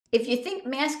If you think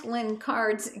masculine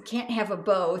cards can't have a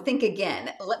bow, think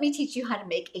again. Let me teach you how to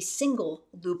make a single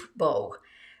loop bow.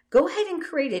 Go ahead and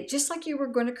create it just like you were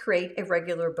going to create a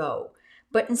regular bow.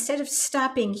 But instead of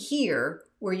stopping here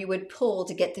where you would pull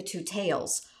to get the two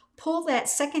tails, pull that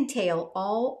second tail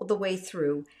all the way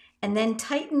through and then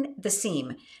tighten the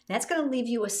seam. That's going to leave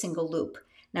you a single loop.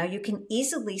 Now you can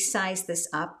easily size this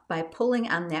up by pulling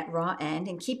on that raw end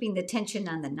and keeping the tension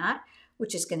on the knot,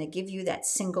 which is going to give you that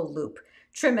single loop.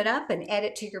 Trim it up and add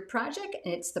it to your project,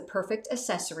 and it's the perfect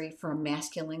accessory for a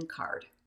masculine card.